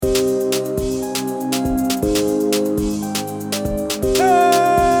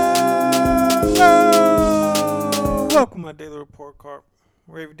my daily report card,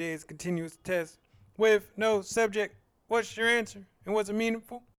 where every day is a continuous test with no subject. What's your answer? And was it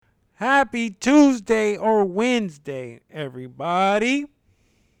meaningful? Happy Tuesday or Wednesday, everybody.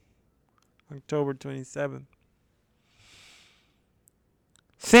 October 27th.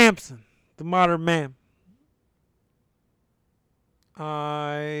 Samson, the modern man.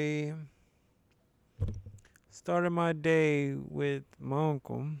 I started my day with my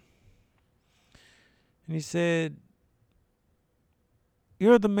uncle, and he said,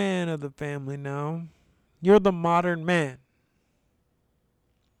 "You're the man of the family now. You're the modern man."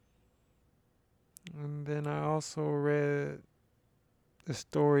 And then I also read the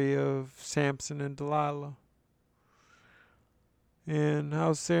story of Samson and Delilah and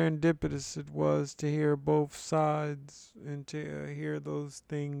how serendipitous it was to hear both sides and to hear those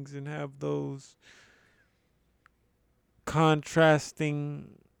things and have those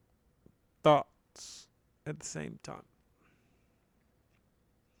contrasting thoughts at the same time.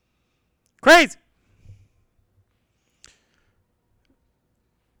 Crazy!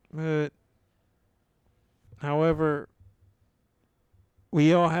 But, however,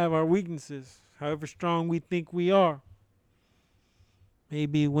 we all have our weaknesses, however strong we think we are.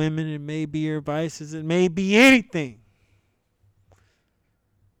 Maybe women, it may be your vices, it may be anything.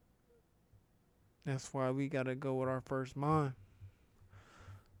 That's why we gotta go with our first mind.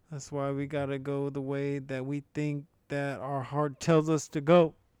 That's why we gotta go the way that we think that our heart tells us to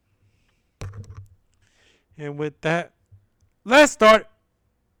go. And with that, let's start.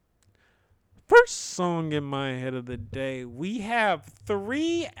 First song in my head of the day. We have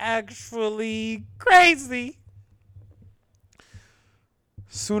three actually crazy.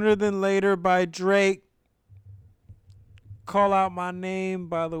 Sooner Than Later by Drake. Call Out My Name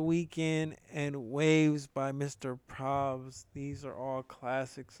by The Weeknd, and Waves by Mr. Probs. These are all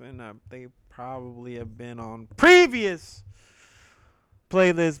classics, and they probably have been on previous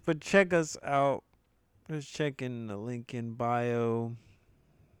playlists, but check us out. Just checking the link in bio.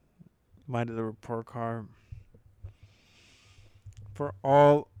 Might of the report card. For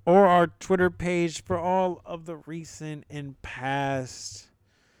all, or our Twitter page for all of the recent and past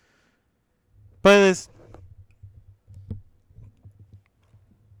playlists.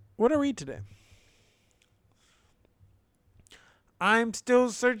 What are we today? I'm still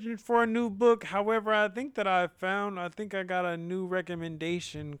searching for a new book. However, I think I got a new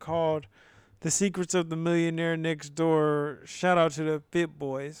recommendation called The Secrets of the Millionaire Next Door. Shout out to the Fit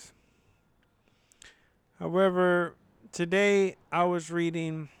Boys. However, today I was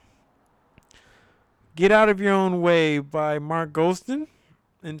reading Get Out of Your Own Way by Mark Goldston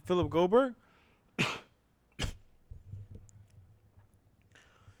and Philip Goldberg.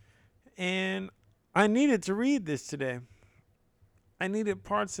 And I needed to read this today. I needed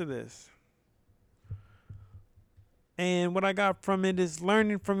parts of this. And what I got from it is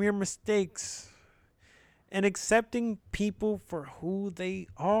learning from your mistakes and accepting people for who they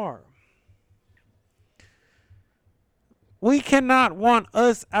are. We cannot want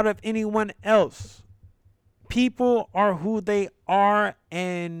us out of anyone else. People are who they are,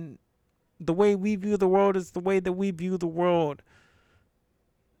 and the way we view the world is the way that we view the world.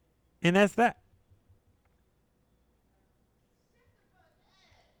 And that's that.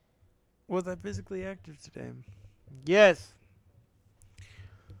 Was I physically active today? Yes.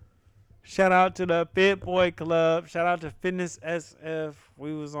 Shout out to the Fit Boy Club. Shout out to Fitness SF.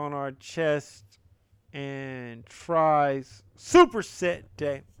 We was on our chest and tries superset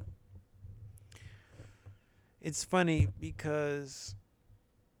day. It's funny because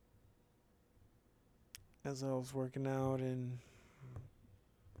as I was working out and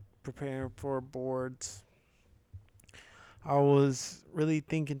preparing for boards, I was really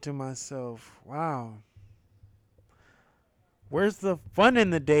thinking to myself, wow, where's the fun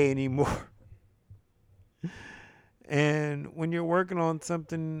in the day anymore? And when you're working on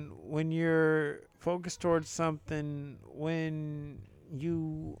something, when you're focused towards something, when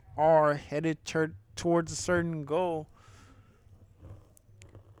you are headed towards a certain goal,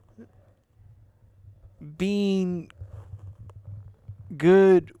 being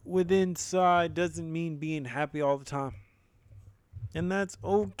good with inside doesn't mean being happy all the time. And that's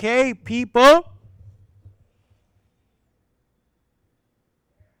okay, people.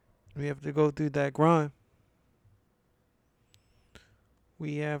 We have to go through that grind.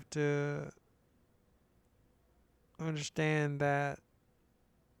 We have to understand that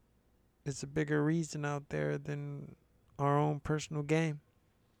it's a bigger reason out there than our own personal game.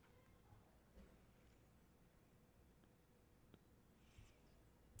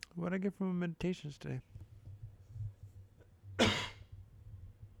 What I get from my meditations today?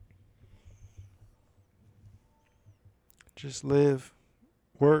 Just live,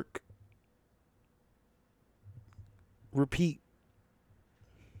 work, repeat.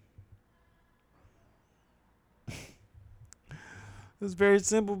 It's very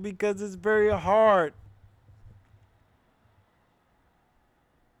simple because it's very hard.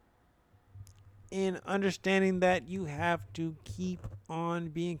 In understanding that you have to keep on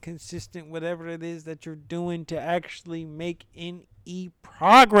being consistent, whatever it is that you're doing, to actually make any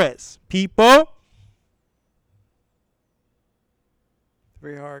progress, people.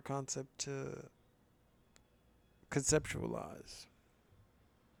 Very hard concept to conceptualize.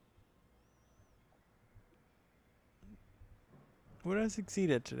 What did I succeed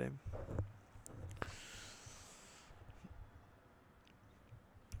at today?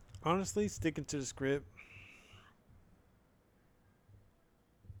 Honestly, sticking to the script,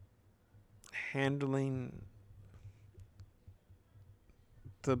 handling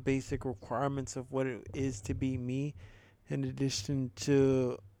the basic requirements of what it is to be me, in addition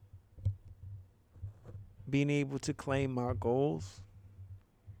to being able to claim my goals,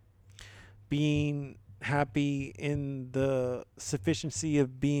 being happy in the sufficiency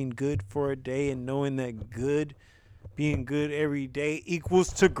of being good for a day, and knowing that being good every day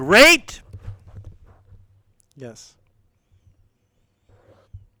equals to great. Yes.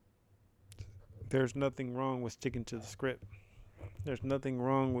 There's nothing wrong with sticking to the script. There's nothing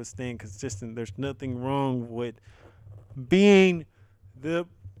wrong with staying consistent. There's nothing wrong with being the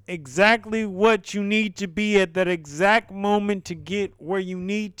exactly what you need to be at that exact moment to get where you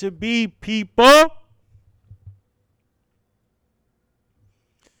need to be, people.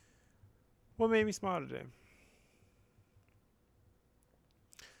 What made me smile today?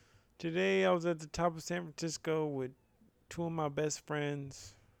 Today I was at the top of San Francisco with two of my best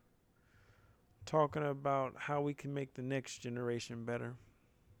friends talking about how we can make the next generation better.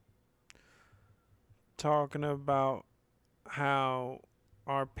 Talking about how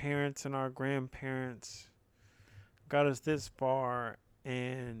our parents and our grandparents got us this far,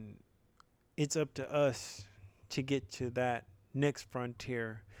 and it's up to us to get to that next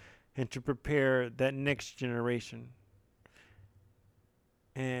frontier and to prepare that next generation.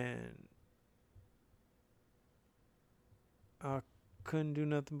 And I couldn't do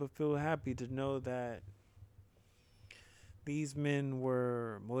nothing but feel happy to know that these men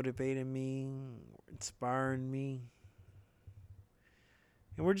were motivating me, inspiring me,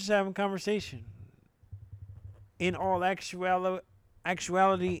 and we're just having conversation. In all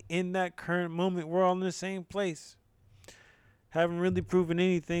actuality, in that current moment, we're all in the same place. Haven't really proven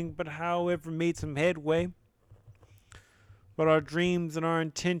anything, but however made some headway. But our dreams and our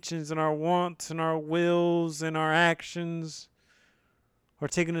intentions and our wants and our wills and our actions are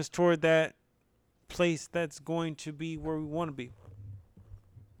taking us toward that place that's going to be where we want to be.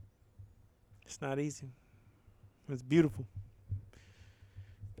 It's not easy. It's beautiful.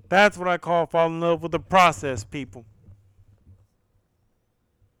 That's what I call fall in love with the process, people.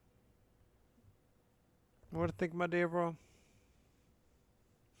 What do you think of my day, bro?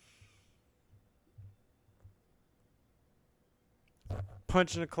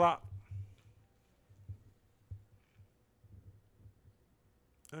 Punching the clock.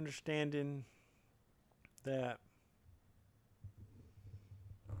 Understanding that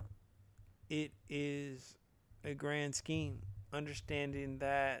it is a grand scheme. Understanding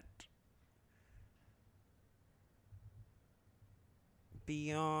that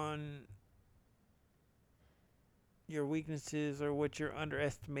beyond your weaknesses or what you're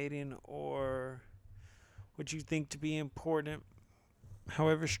underestimating or what you think to be important,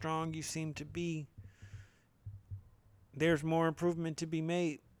 however strong you seem to be, there's more improvement to be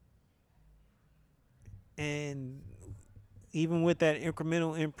made. And even with that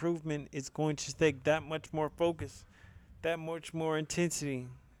incremental improvement, it's going to take that much more focus, that much more intensity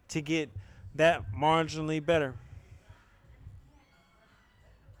to get that marginally better.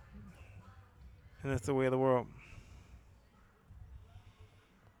 And that's the way of the world.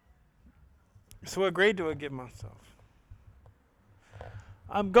 So what grade do I give myself?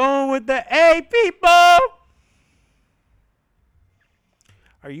 I'm going with the A, people!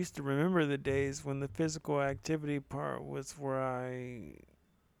 I used to remember the days when the physical activity part was where I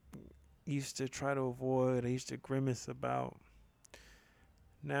used to try to avoid, I used to grimace about.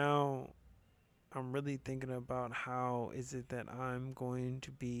 Now I'm really thinking about how is it that I'm going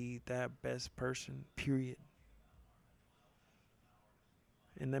to be that best person, period.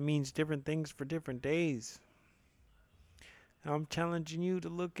 And that means different things for different days. I'm challenging you to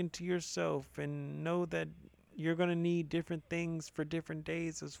look into yourself and know that you're going to need different things for different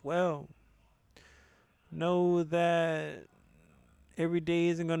days as well. Know that Every day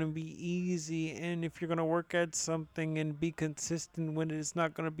isn't going to be easy, and if you're going to work at something and be consistent with it, it's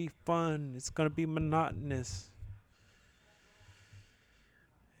not going to be fun. It's going to be monotonous.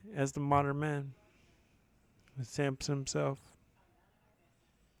 As the modern man, Samson himself.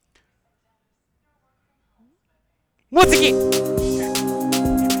 Once again.